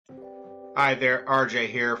Hi there, RJ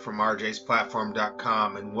here from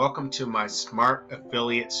rjsplatform.com, and welcome to my Smart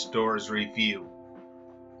Affiliate Stores review.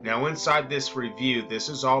 Now inside this review, this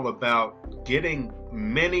is all about getting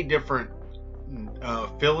many different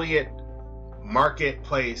affiliate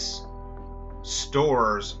marketplace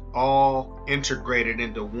stores all integrated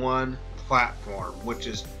into one platform, which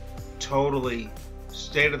is totally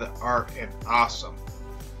state-of-the-art and awesome.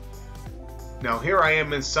 Now here I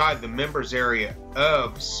am inside the members area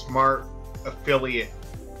of Smart Affiliate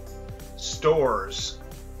Stores,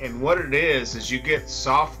 and what it is you get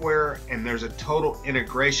software and there's a total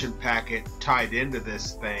integration packet tied into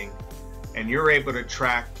this thing, and you're able to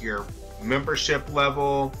track your membership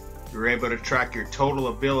level, you're able to track your total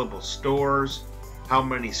available stores, how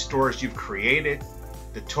many stores you've created,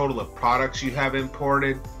 the total of products you have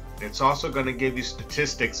imported. It's also going to give you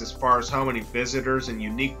statistics as far as how many visitors and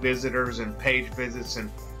unique visitors and page visits and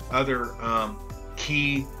other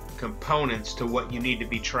key components to what you need to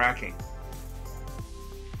be tracking.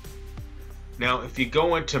 Now if you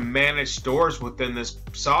go into manage stores within this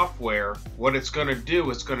software, what it's going to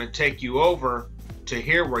do is going to take you over to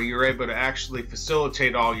here where you're able to actually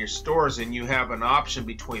facilitate all your stores, and you have an option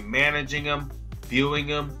between managing them, viewing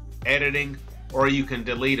them, editing, or you can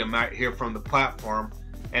delete them out here from the platform.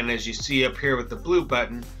 And as you see up here with the blue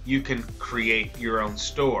button, you can create your own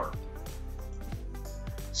store.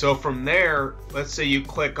 So from there, let's say you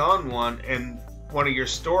click on one of your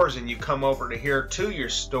stores, and you come over to here to your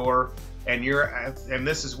store, and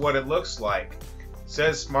this is what it looks like. It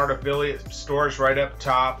says Smart Affiliate Stores right up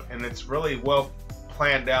top, and it's really well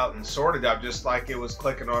planned out and sorted out, just like it was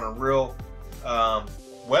clicking on a real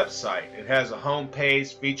website. It has a home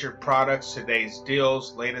page, featured products, today's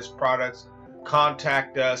deals, latest products,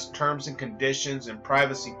 contact us, terms and conditions, and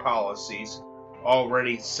privacy policies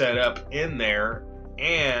already set up in there,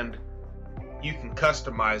 and you can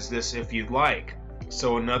customize this if you'd like.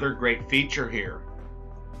 So another great feature here.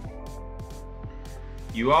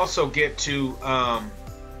 You also get to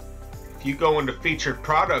if you go into featured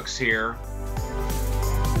products here,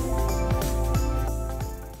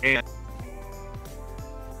 and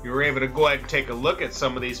you're able to go ahead and take a look at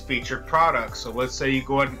some of these featured products. So let's say you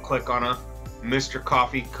go ahead and click on a Mr.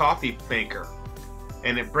 Coffee maker,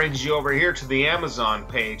 and it brings you over here to the Amazon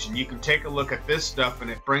page, and you can take a look at this stuff,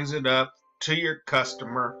 and it brings it up to your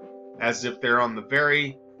customer as if they're on the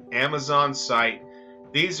very Amazon site.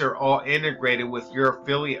 These are all integrated with your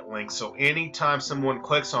affiliate link, so anytime someone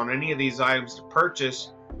clicks on any of these items to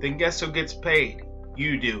purchase, then guess who gets paid?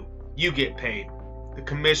 You do. You get paid. The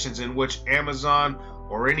commissions in which Amazon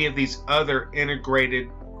or any of these other integrated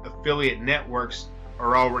affiliate networks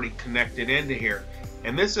are already connected into here.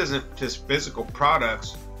 And this isn't just physical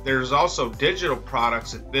products, there's also digital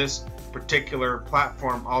products that this particular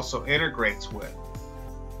platform also integrates with.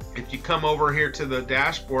 If you come over here to the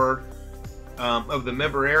dashboard of the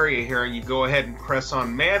member area here, and you go ahead and press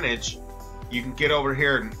on manage, you can get over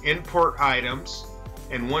here and import items,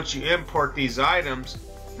 and once you import these items,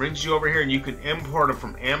 it brings you over here and you can import them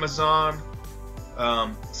from Amazon,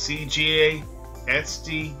 CGA,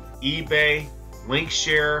 Etsy, eBay,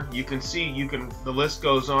 Linkshare. You can see, the list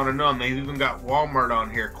goes on and on. They've even got Walmart on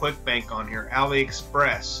here, ClickBank on here,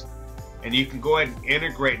 AliExpress, and you can go ahead and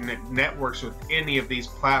integrate networks with any of these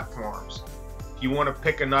platforms. If you want to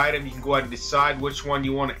pick an item, you can go ahead and decide which one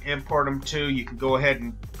you want to import them to. You can go ahead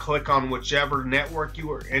and click on whichever network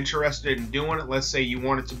you are interested in doing it. Let's say you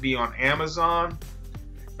want it to be on Amazon,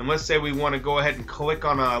 and let's say we want to go ahead and click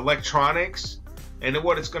on electronics, and then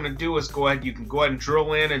what it's going to do is you can go ahead and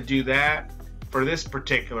drill in and do that for this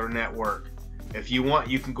particular network. If you want,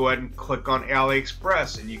 you can go ahead and click on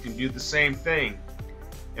AliExpress, and you can do the same thing.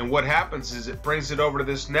 And what happens is it brings it over to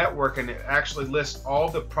this network, and it actually lists all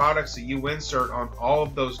the products that you insert on all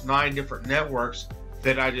of those 9 different networks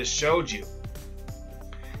that I just showed you.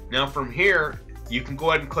 Now from here, you can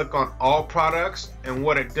go ahead and click on all products, and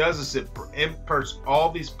what it does is it imports all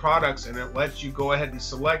these products, and it lets you go ahead and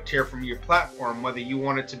select here from your platform whether you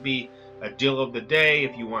want it to be a deal of the day,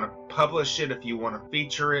 if you want to publish it, if you want to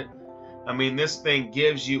feature it. I mean, this thing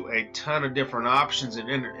gives you a ton of different options,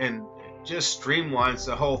 and just streamlines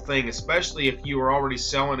the whole thing, especially if you are already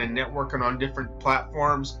selling and networking on different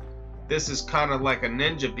platforms. This is kind of like a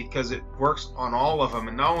ninja because it works on all of them.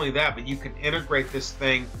 And not only that, but you can integrate this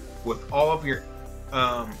thing with all of your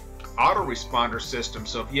autoresponder system.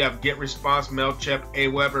 So if you have GetResponse, MailChimp,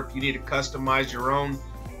 Aweber, if you need to customize your own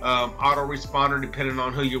autoresponder depending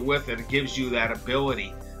on who you're with, it gives you that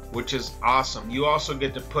ability, which is awesome. You also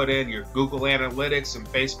get to put in your Google Analytics and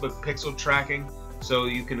Facebook pixel tracking, so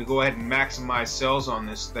you can go ahead and maximize sales on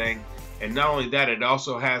this thing. And not only that, it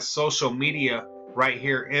also has social media right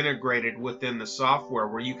here integrated within the software,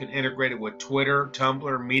 where you can integrate it with Twitter,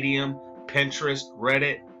 Tumblr, Medium, Pinterest,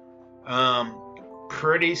 Reddit.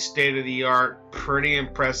 Pretty state-of-the-art, pretty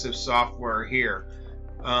impressive software here.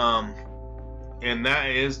 And that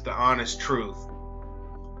is the honest truth.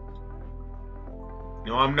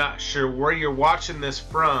 You know, I'm not sure where you're watching this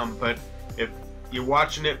from, but if you're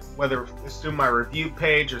watching it, whether it's through my review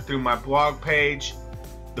page or through my blog page,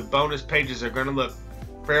 the bonus pages are going to look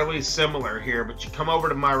fairly similar here. But you come over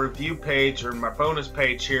to my review page or my bonus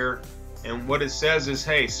page here, and what it says is,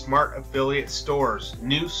 hey, Smart Affiliate Stores.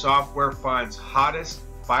 New software finds hottest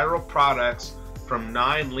viral products from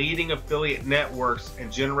 9 leading affiliate networks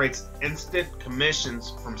and generates instant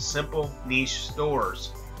commissions from simple niche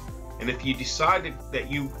stores. And if you decide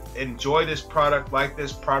that you enjoy this product, like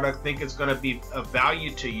this product, think it's going to be of value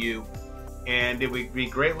to you, and it would be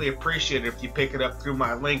greatly appreciated if you pick it up through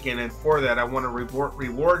my link. And for that, I want to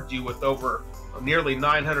reward you with over nearly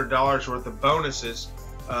 $900 worth of bonuses,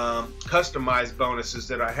 customized bonuses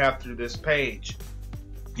that I have through this page.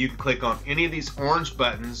 You can click on any of these orange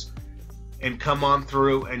buttons and come on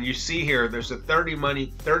through, and you see here there's a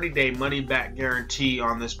 30-day money back guarantee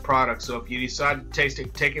on this product. So if you decide to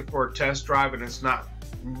take it for a test drive and it's not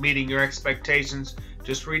meeting your expectations,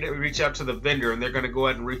 just reach out to the vendor and they're going to go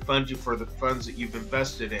ahead and refund you for the funds that you've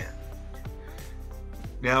invested in.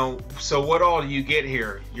 Now, so what all do you get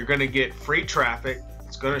here? You're going to get free traffic.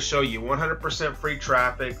 It's going to show you 100% free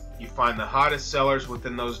traffic. You find the hottest sellers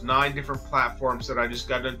within those 9 different platforms that I just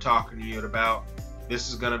got done talking to you about. This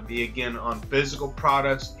is going to be, again, on physical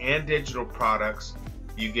products and digital products.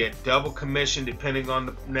 You get double commission depending on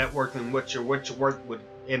the network in which you're working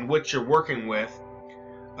with.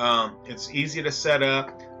 It's easy to set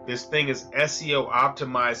up. This thing is SEO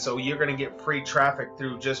optimized, so you're going to get free traffic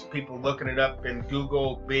through just people looking it up in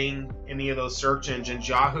Google, Bing, any of those search engines,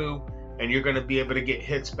 Yahoo, and you're going to be able to get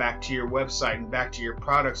hits back to your website and back to your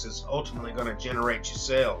products. Is ultimately going to generate you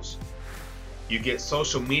sales. You get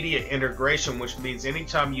social media integration, which means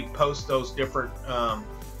anytime you post those different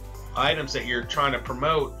items that you're trying to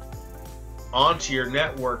promote onto your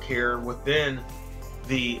network here within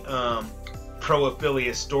the Pro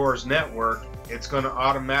Affiliate Stores network, it's going to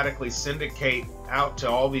automatically syndicate out to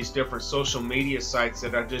all these different social media sites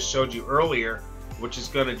that I just showed you earlier, which is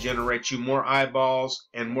going to generate you more eyeballs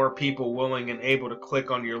and more people willing and able to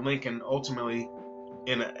click on your link, and ultimately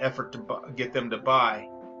in an effort to get them to buy.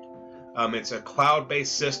 It's a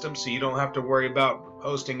cloud-based system, so you don't have to worry about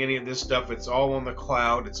hosting any of this stuff. It's all on the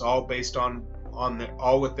cloud. It's all based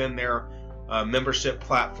all within their membership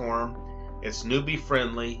platform. It's newbie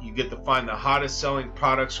friendly. You get to find the hottest selling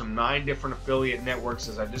products from 9 different affiliate networks,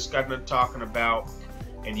 as I just got done talking about,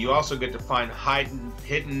 and you also get to find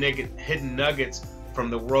hidden nuggets from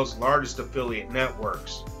the world's largest affiliate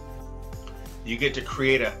networks. You get to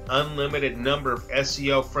create an unlimited number of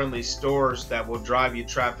SEO-friendly stores that will drive you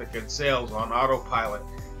traffic and sales on autopilot.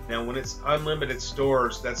 Now, when it's unlimited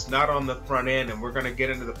stores, that's not on the front end, and we're going to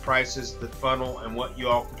get into the prices, the funnel, and what you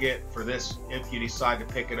all get for this if you decide to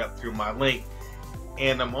pick it up through my link.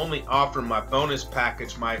 And I'm only offering my bonus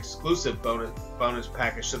package, my exclusive bonus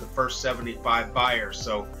package, to the first 75 buyers.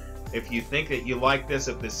 So if you think that you like this,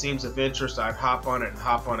 if this seems of interest, I'd hop on it and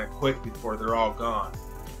hop on it quick before they're all gone.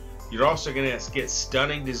 You're also going to get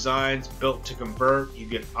stunning designs built to convert. You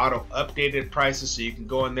get auto updated prices, so you can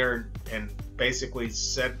go in there and basically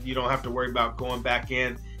set, you don't have to worry about going back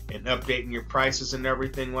in and updating your prices and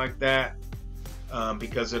everything like that,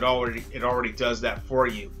 because it already does that for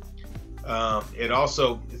you.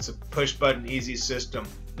 It's a push button easy system.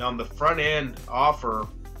 Now, on the front end offer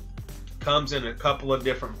comes in a couple of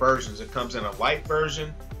different versions. It comes in a light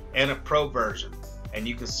version and a pro version. And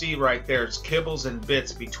you can see right there, it's kibbles and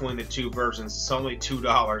bits between the 2 versions. It's only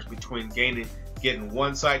 $2 between getting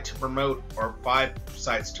 1 site to promote or 5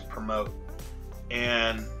 sites to promote.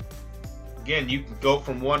 And again, you can go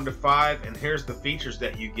from 1 to 5, and here's the features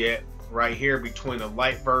that you get right here between the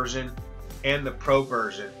light version and the pro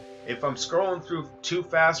version. If I'm scrolling through too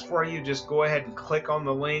fast for you, just go ahead and click on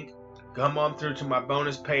the link. Come on through to my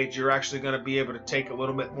bonus page. You're actually going to be able to take a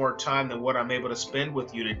little bit more time than what I'm able to spend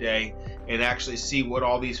with you today and actually see what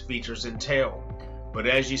all these features entail. But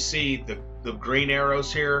as you see, the green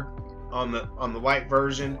arrows here on the light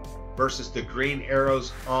version versus the green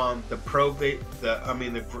arrows on the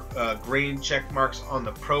green check marks on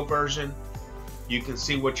the pro version, you can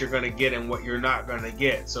see what you're going to get and what you're not going to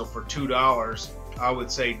get. So for $2, I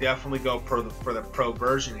would say definitely go for the pro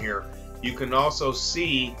version here. You can also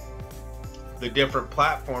see the different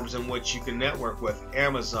platforms in which you can network with.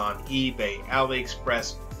 Amazon, eBay,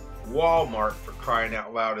 AliExpress, Walmart, for crying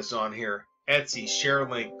out loud, is on here. Etsy,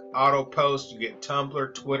 ShareLink, Auto Post. You get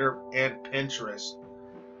Tumblr, Twitter, and Pinterest.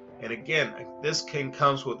 And again, this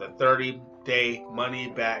comes with a 30-day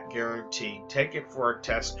money-back guarantee. Take it for a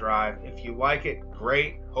test drive. If you like it,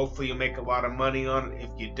 great. Hopefully you make a lot of money on it. If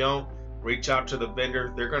you don't, reach out to the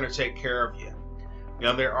vendor. They're going to take care of you.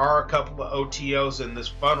 Now, there are a couple of OTOs in this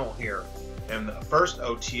funnel here. And the first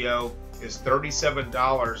OTO is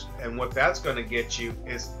 $37. And what that's going to get you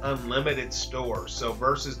is unlimited stores. So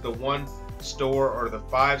versus the 1 store or the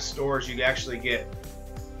 5 stores, you actually get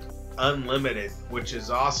unlimited, which is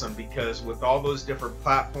awesome, because with all those different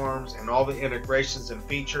platforms and all the integrations and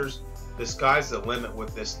features, the sky's the limit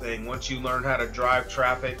with this thing. Once you learn how to drive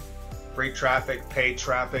traffic, free traffic, paid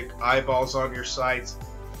traffic, eyeballs on your sites,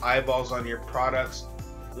 eyeballs on your products,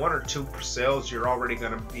 1 or 2 sales, you're already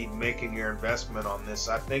going to be making your investment on this.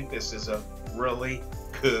 I think this is a really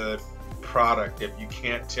good product, if you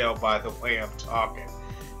can't tell by the way I'm talking.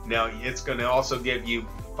 Now, it's going to also give you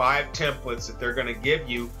 5 templates that they're going to give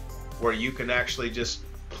you, where you can actually just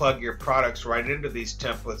plug your products right into these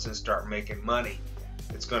templates and start making money.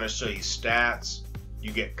 It's going to show you stats,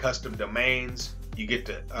 you get custom domains, you get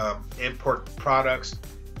to import the products,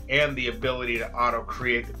 and the ability to auto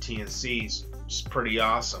create the TNCs, which is pretty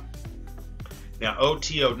awesome. Now,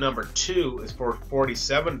 OTO number 2 is for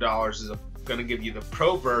 $47, is going to give you the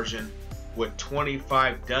pro version with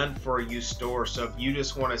 25 done for you stores. So if you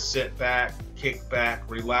just want to sit back, kick back,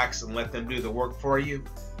 relax, and let them do the work for you,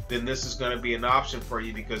 then this is going to be an option for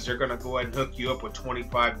you, because they're going to go ahead and hook you up with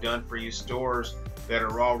 25 done for you stores that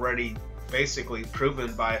are already basically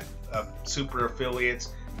proven by super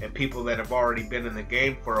affiliates and people that have already been in the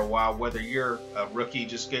game for a while. Whether you're a rookie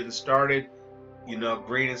just getting started, you know,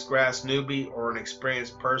 green as grass newbie, or an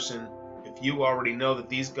experienced person, if you already know that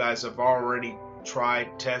these guys have already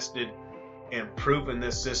tried, tested, and proven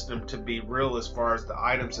this system to be real as far as the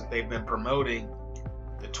items that they've been promoting,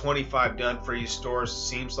 the 25 done for you stores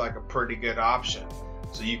seems like a pretty good option.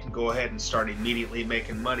 So you can go ahead and start immediately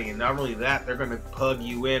making money. And not only that, they're going to plug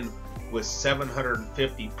you in with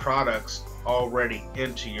 750 products already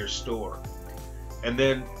into your store. And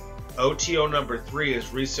then OTO number 3 is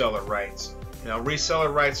reseller rights. Now,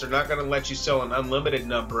 reseller rights are not going to let you sell an unlimited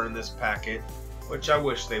number in this packet, which I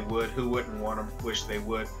wish they would. Who wouldn't want them? Wish they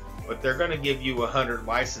would. But they're going to give you 100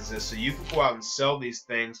 licenses, so you can go out and sell these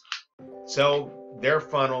things, sell their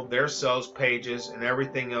funnel, their sales pages, and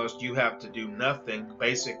everything else. You have to do nothing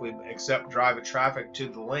basically except drive a traffic to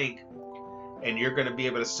the link, and you're going to be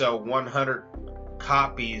able to sell 100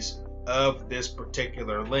 copies of this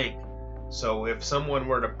particular link. So if someone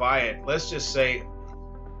were to buy it, let's just say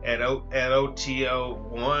at OTO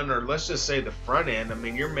 1, or let's just say the front end, I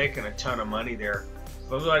mean, you're making a ton of money there. If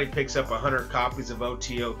somebody picks up 100 copies of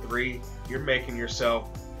OTO 3, you're making yourself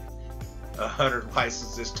 100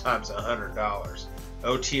 licenses times $100.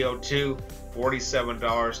 OTO 2,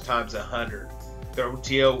 $47 times 100.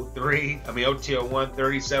 OTO 3, OTO 1,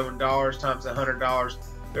 $37 times $100.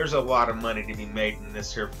 There's a lot of money to be made in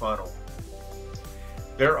this here funnel.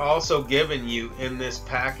 They're also giving you in this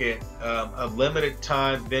packet a limited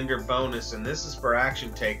time vendor bonus, and this is for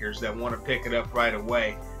action takers that want to pick it up right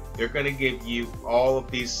away. They're going to give you all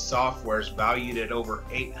of these softwares valued at over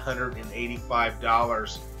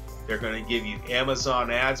 $885. They're going to give you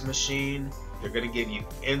Amazon Ads Machine. They're going to give you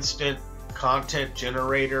Instant Content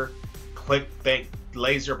Generator, ClickBank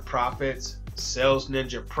Laser Profits, Sales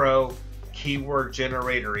Ninja Pro, Keyword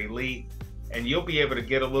Generator Elite, and you'll be able to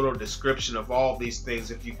get a little description of all these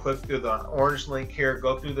things. If you click through the orange link here,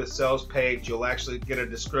 go through the sales page, you'll actually get a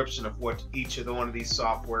description of what each of one of these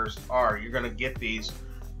softwares are. You're going to get these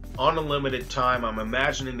on a limited time. I'm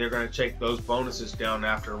imagining they're going to take those bonuses down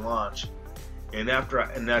after launch. And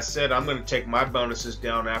I said I'm going to take my bonuses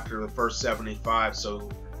down after the first 75. So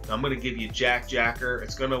I'm going to give you Jacker.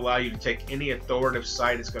 It's going to allow you to take any authoritative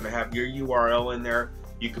site. It's going to have your URL in there.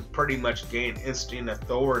 You can pretty much gain instant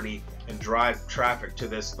authority and drive traffic to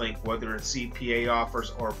this link, whether it's CPA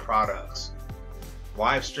offers or products.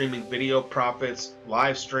 Live streaming video profits.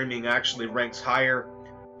 Live streaming actually ranks higher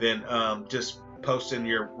than just posting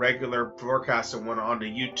your regular broadcasting one onto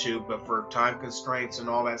YouTube, but for time constraints and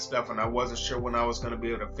all that stuff, and I wasn't sure when I was going to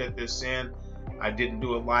be able to fit this in, I didn't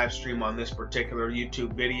do a live stream on this particular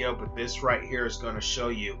YouTube video, but this right here is going to show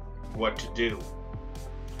you what to do.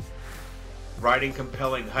 Writing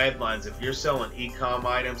compelling headlines. If you're selling e-com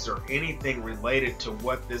items or anything related to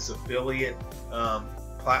what this affiliate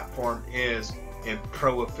platform is in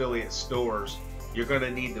pro affiliate stores, you're going to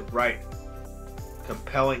need to write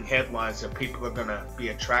compelling headlines that people are going to be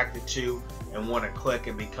attracted to and want to click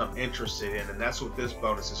and become interested in, and that's what this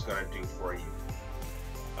bonus is going to do for you.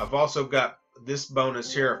 I've also got this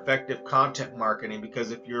bonus here, effective content marketing,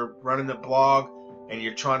 because if you're running a blog and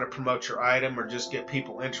you're trying to promote your item or just get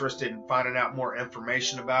people interested in finding out more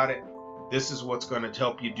information about it, this is what's going to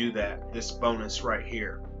help you do that, this bonus right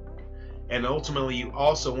here. And ultimately, you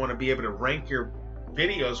also want to be able to rank your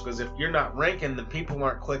videos, because if you're not ranking, then people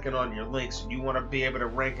aren't clicking on your links. And you want to be able to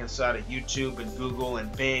rank inside of YouTube and Google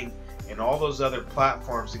and Bing and all those other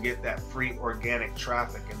platforms to get that free organic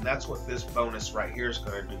traffic. And that's what this bonus right here is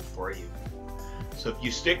going to do for you. So if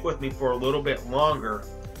you stick with me for a little bit longer,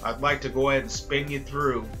 I'd like to go ahead and spin you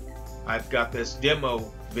through. I've got this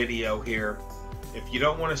demo video here. If you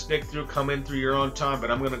don't want to stick through, come in through your own time,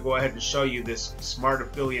 but I'm going to go ahead and show you this Smart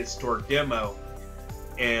Affiliate Store demo.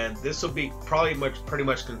 And this will be probably pretty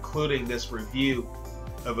much concluding this review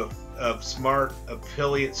of Smart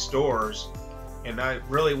Affiliate Stores. And I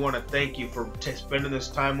really want to thank you for spending this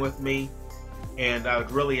time with me. And I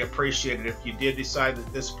would really appreciate it if you did decide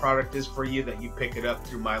that this product is for you, that you pick it up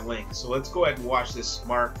through my link. So let's go ahead and watch this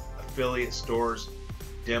Smart Affiliate Stores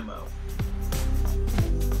demo.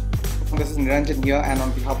 This is Niranjan here, and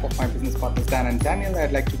on behalf of my business partners Dan and Daniel,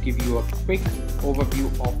 I'd like to give you a quick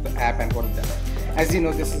overview of the app and what it does. As you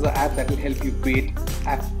know, this is an app that will help you create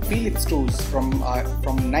affiliate stores from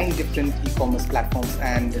 9 different e-commerce platforms,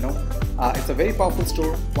 and it's a very powerful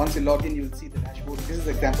store. Once you log in, you will see the dashboard. This is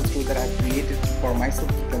the example store that I've created for myself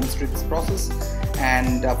to demonstrate this process,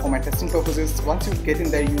 and for my testing purposes. Once you get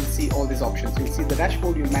in there, you will see all these options. You'll see the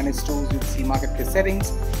dashboard, you'll manage stores, you'll see marketplace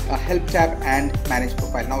settings, help tab, and manage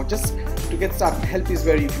profile. Now, just to get started, help is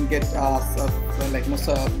where you can get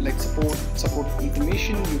support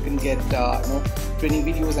information. You can get training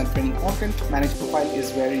videos and training content. Manage profile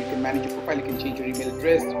is where you can manage your profile. You can change your email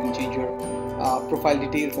address, you can change your profile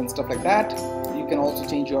details and stuff like that. You can also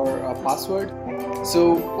change your password.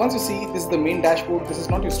 So once you see, this is the main dashboard. This is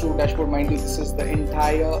not your store dashboard, mind you. This is the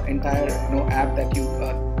entire app that you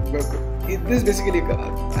work with. This is basically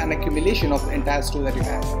an accumulation of the entire store that you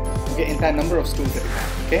have. Okay, entire number of stores that you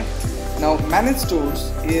have. Okay. Now, manage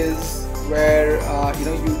stores is where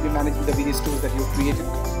you're managing the various stores that you've created.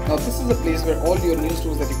 Now, this is a place where all your new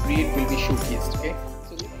stores that you create will be showcased. Okay,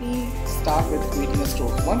 so let me start with creating a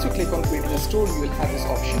store. Once you click on creating a store, you will have this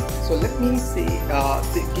option. So let me say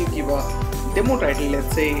give a demo title.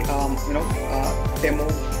 Let's say demo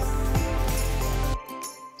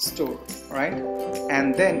store, right?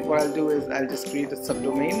 And then what I'll do is I'll just create a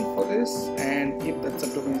subdomain for this, and if that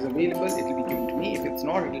subdomain is available, it will be given to me. If it's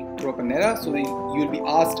not, it will throw up an error, so you'll be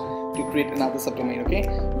asked to create another subdomain. Okay,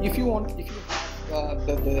 if you have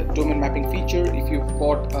the domain mapping feature, if you've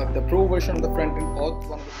got the pro version of the front end, or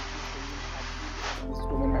one of the this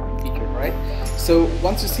domain mapping feature, right? So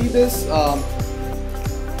once you see this,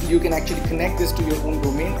 you can actually connect this to your own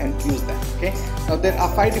domain and use that. Okay, now there are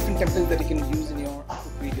 5 different templates that you can use in your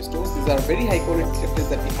create your stores. These are very high quality templates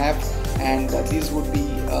that we have, and these would be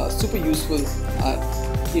super useful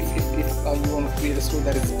if you want to create a store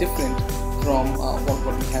that is different from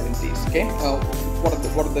what we have in place. Okay, what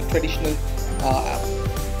are the traditional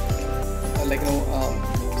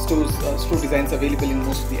store designs available in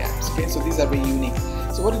most of the apps. Okay, so these are very unique.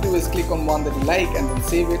 So what you do is click on one that you like and then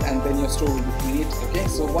save it, and then your store will be created. Okay,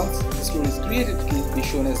 so once the store is created, it will be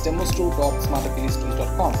shown as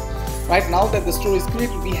demostore.smartaffiliatestores.com. Right, now that the store is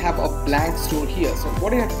created, we have a blank store here. So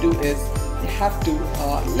what you have to do is you have to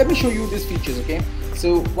let me show you these features. Okay,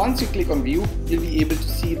 so once you click on view, you'll be able to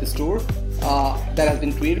see the store that has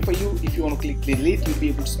been created for you. If you want to click delete, you'll be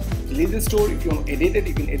able to delete the store. If you want to edit it,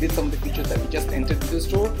 you can edit some of the features that we just entered into the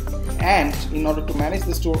store. And in order to manage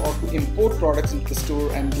the store or to import products into the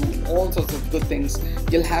store and do all sorts of good things,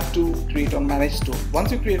 you'll have to create on manage store.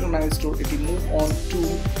 Once you create on manage store, it will move on to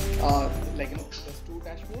the store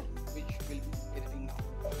dashboard, which will be editing now.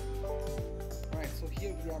 Alright, so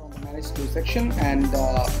here we are on the manage store section, and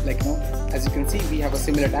as you can see, we have a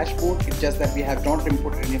similar dashboard. It's just that we have not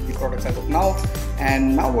imported any of the products as of now.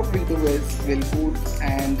 And now what we'll do is we'll go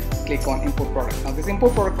and click on import product. Now this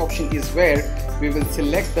import product option is where we will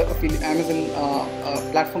select the Amazon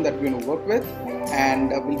platform that we're going to work with,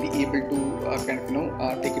 and we'll be able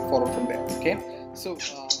to take it forward from there. Okay, so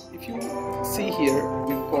if you see here,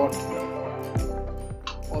 we've got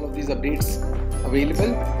all of these updates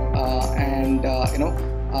available,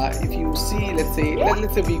 if you see, let's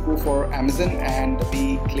say we go for Amazon and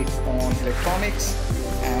we click on electronics,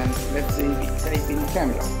 and let's say we type in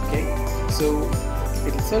camera. Okay, so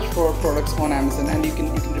it will search for products on Amazon, and you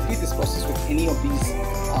can repeat this process with any of these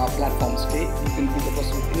platforms. Okay, you can repeat the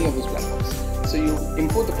process with any of those platforms. So you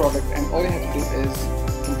import the product, and all you have to do is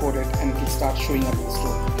import it, and it will start showing up in the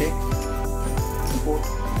store. Okay, import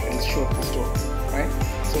and show up the store. Right.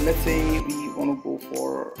 So let's say we want to go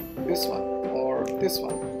for this one. for this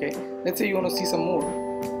one. Okay, let's say you want to see some more,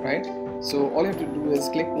 right? So all you have to do is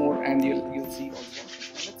click more and you'll see all the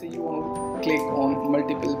options. Let's say you want to click on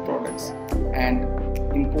multiple products and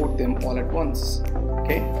import them all at once.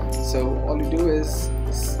 Okay, so all you do is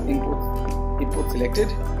import selected,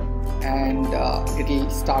 and it'll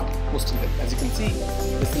start posting them. As you can see,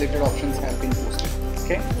 the selected options have been posted.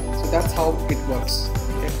 Okay, so that's how it works.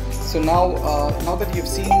 Okay, so now that you've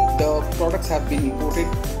seen the products have been imported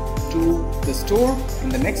to the store, in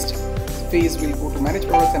the next phase we'll go to manage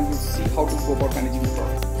products and we'll see how to go about managing the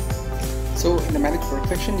product. So in the manage product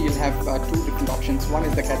section, you'll have two different options. One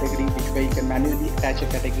is the category, where you can manually attach a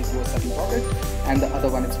category to a certain product, and the other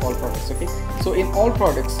one is all products. Okay, so in all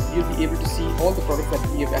products you'll be able to see all the products that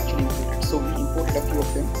we have actually imported. So we imported a few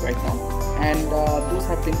of them right now, and those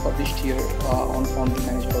have been published here on the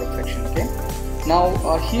manage product section. Okay, now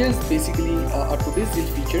here's basically a today's deal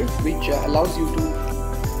feature which allows you to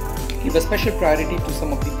give a special priority to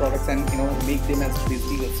some of the products and make them as today's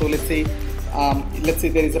deal. So let's say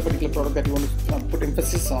there is a particular product that you want to put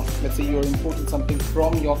emphasis on. Let's say you're importing something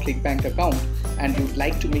from your ClickBank account and you'd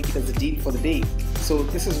like to make it as a deal for the day. So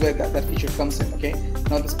this is where that feature comes in. Okay,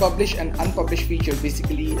 now this publish and unpublish feature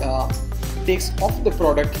basically takes off the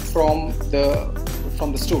product from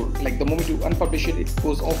the store. Like the moment you unpublish it, it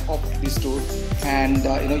goes off the store, and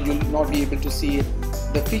you'll not be able to see it.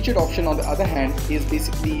 The featured option, on the other hand, is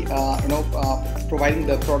basically providing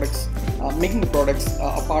the products, making the products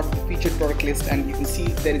a part of the featured product list, and you can see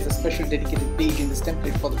there is a special dedicated page in this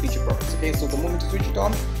template for the featured products. Okay, so the moment you switch it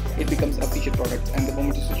on, it becomes a featured product, and the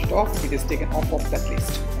moment you switch it off, it is taken off of that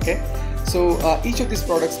list. Okay, so each of these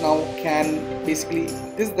products now can basically,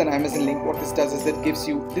 this is an Amazon link. What this does is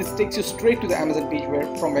this takes you straight to the Amazon page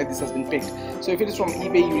from where this has been picked. So if it is from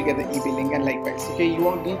eBay, you will get the eBay link, and likewise. Okay, you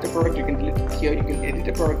want to delete a product, you can delete it here. You can edit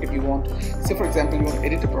a product if you want. Say for example, you want to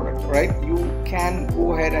edit a product, right? You can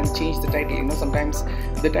go ahead and change the title. Sometimes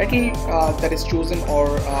the title that is chosen or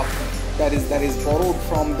that is borrowed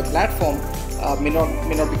from the platform may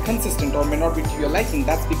not be consistent or may not be to your liking.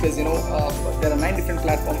 That's because there are 9 different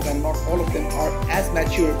platforms and not all of them are as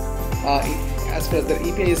mature as far as the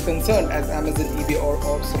API is concerned as Amazon, eBay,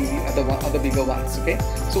 or some of the other bigger ones. Okay,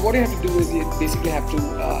 so what you have to do is you basically have to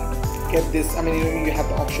get this. I mean, you have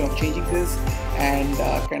the option of changing this and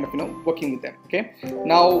kind of working with them. Okay,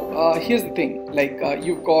 now here's the thing, like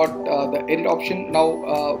you've got the edit option.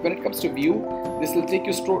 Now when it comes to view, this will take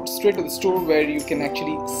you straight to the store where you can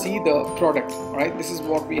actually see the product. Right, this is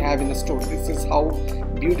what we have in the store. This is how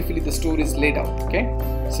beautifully the store is laid out. Okay,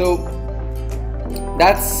 so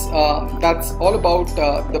that's all about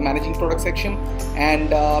the managing product section.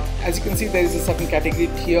 And as you can see, there is a certain category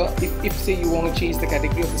here. If say you want to change the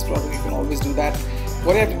category of this product, you can always do that.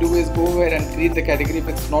 What you have to do is go ahead and create the category if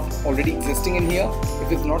it's not already existing in here.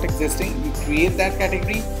 If it's not existing, you create that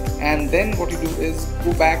category, and then what you do is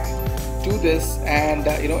go back to this and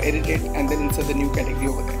edit it and then insert the new category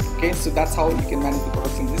over there. Okay, so that's how you can manage the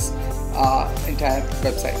products in this entire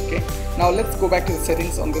website. Okay, now let's go back to the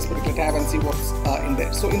settings on this particular tab and see what's in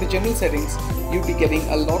there. So in the general settings, you'll be getting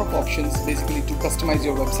a lot of options basically to customize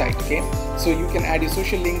your website. Okay, so you can add your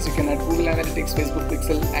social links, you can add Google Analytics, Facebook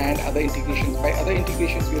Pixel, and other integrations. By other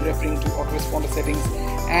integrations, we're referring to autoresponder settings,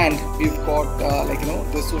 and we've got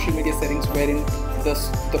the social media settings wherein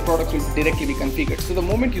the product will directly be configured. So the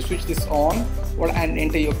moment you switch this on and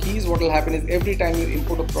enter your keys, what will happen is every time you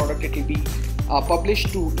import a product, it will be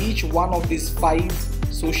published to each one of these 5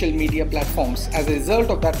 social media platforms. As a result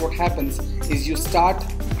of that, what happens is you start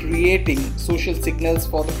creating social signals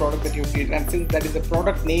for the product that you created, and since that is a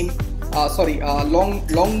product name,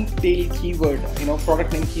 long tail keyword,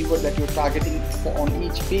 product name keyword that you're targeting for on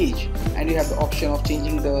each page, and you have the option of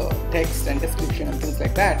changing the text and description and things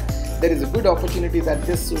like that, there is a good opportunity that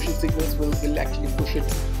this social signals will actually push it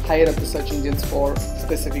higher up the search engines for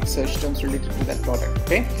specific search terms related to that product.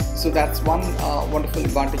 Okay, so that's one wonderful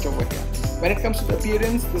advantage over here. When it comes to the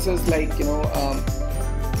appearance, this is like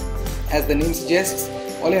as the name suggests,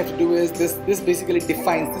 all you have to do is this basically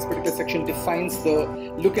defines, this particular section defines the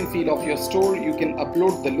look and feel of your store. You can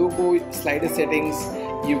upload the logo, slider settings,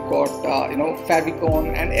 you've got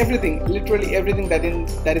favicon, and everything, literally everything that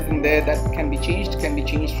is in there that can be changed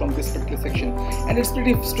from this particular section, and it's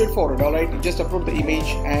pretty straightforward. All right, you just upload the image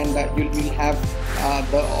and you'll have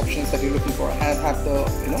the options that you're looking for, have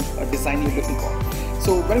the design you're looking for.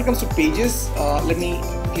 So when it comes to pages, let me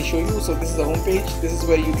quickly show you. So this is the home page. This is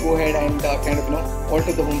where you go ahead and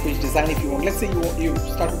alter the home page design if you want. Let's say you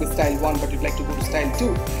started with style 1 but you'd like to go to style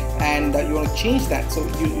 2 and you want to change that. So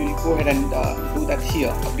you'll go ahead and do that here,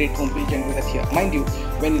 update home page, and do that here. Mind you,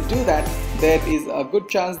 when you do that, there is a good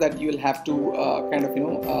chance that you will have to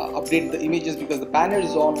update the images, because the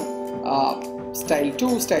banners on style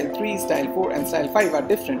 2, style 3, style 4 and style 5 are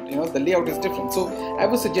different. The layout is different. So I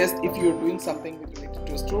would suggest, if you're doing something related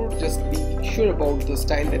to a store, just be sure about the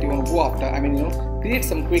style that you want to go after. I mean, create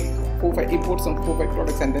some quick import some 4-5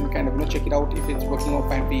 products and then check it out if it's working out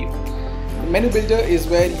fine for you. The menu builder is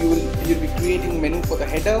where you'll be creating menu for the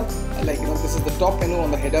header. This is the top menu on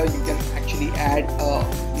the header. You can actually add a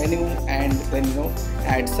menu and then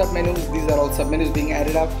add sub menus. These are all sub menus being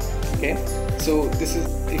added up. Okay, so this is,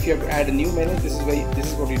 if you have to add a new menu, this is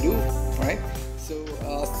what you do. All right. So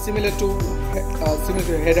similar to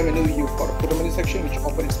header menu, you've got a footer menu section which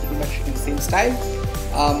operates pretty much in the same style.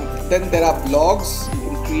 Then there are blogs. You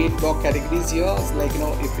can create blog categories here.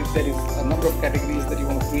 If there is a number of categories that you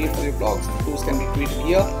want to create for your blogs, those can be created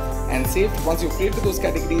here and saved. Once you create those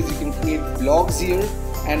categories, you can create blogs here,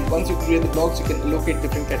 and once you create the blogs, you can allocate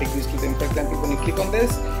different categories to them. For example, when you click on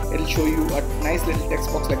this, it'll show you a nice little text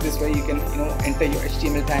box like this, where you can enter your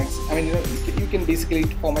HTML tags. I mean, you can basically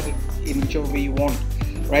format it in whichever way you want.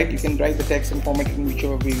 Right, you can write the text and format it in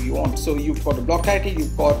whichever way you want. So you've got a blog title,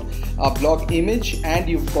 you've got a blog image, and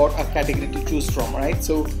you've got a category to choose from. Right,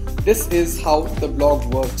 so this is how the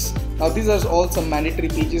blog works. Now these are all some mandatory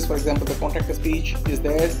pages. For example, the contact us page is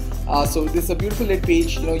there. So this is a beautiful little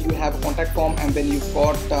page. You have a contact form, and then you've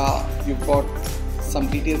got some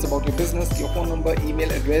details about your business, your phone number, email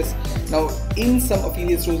address. Now in some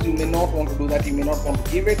affiliate stores, you may not want to do that. You may not want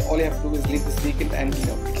to give it. All you have to do is leave this vacant, and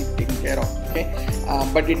it'll be taken care of. Okay,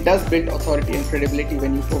 but it does build authority and credibility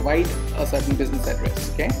when you provide a certain business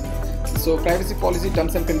address. Okay, so privacy policy,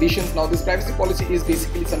 terms and conditions. Now this privacy policy is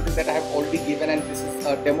basically something that I have already given, and this is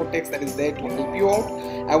a demo text that is there to help you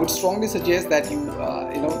out. I would strongly suggest that you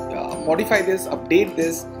modify this, update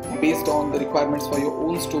this based on the requirements for your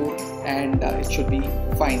own store, and it should be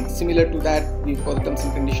fine. Similar to that, we've got the terms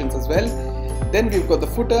and conditions as well. Then we've got the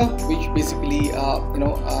footer, which basically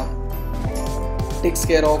takes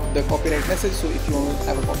care of the copyright message. So if you want to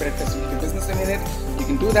have a copyright message with your business name in it, you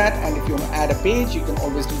can do that. And if you want to add a page, you can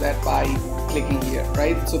always do that by clicking here,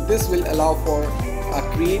 right? So this will allow for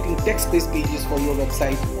creating text-based pages for your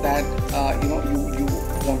website that you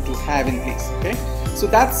want to have in place. Okay, so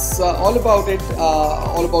that's all about it,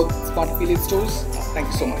 all about smart affiliate stores. Thank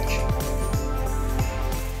you so much.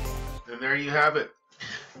 And there you have it.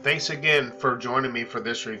 Thanks again for joining me for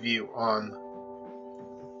this review on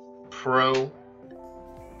Pro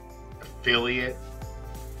Affiliate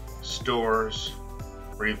Stores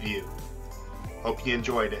Review. Hope you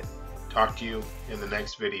enjoyed it. Talk to you in the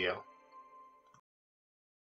next video.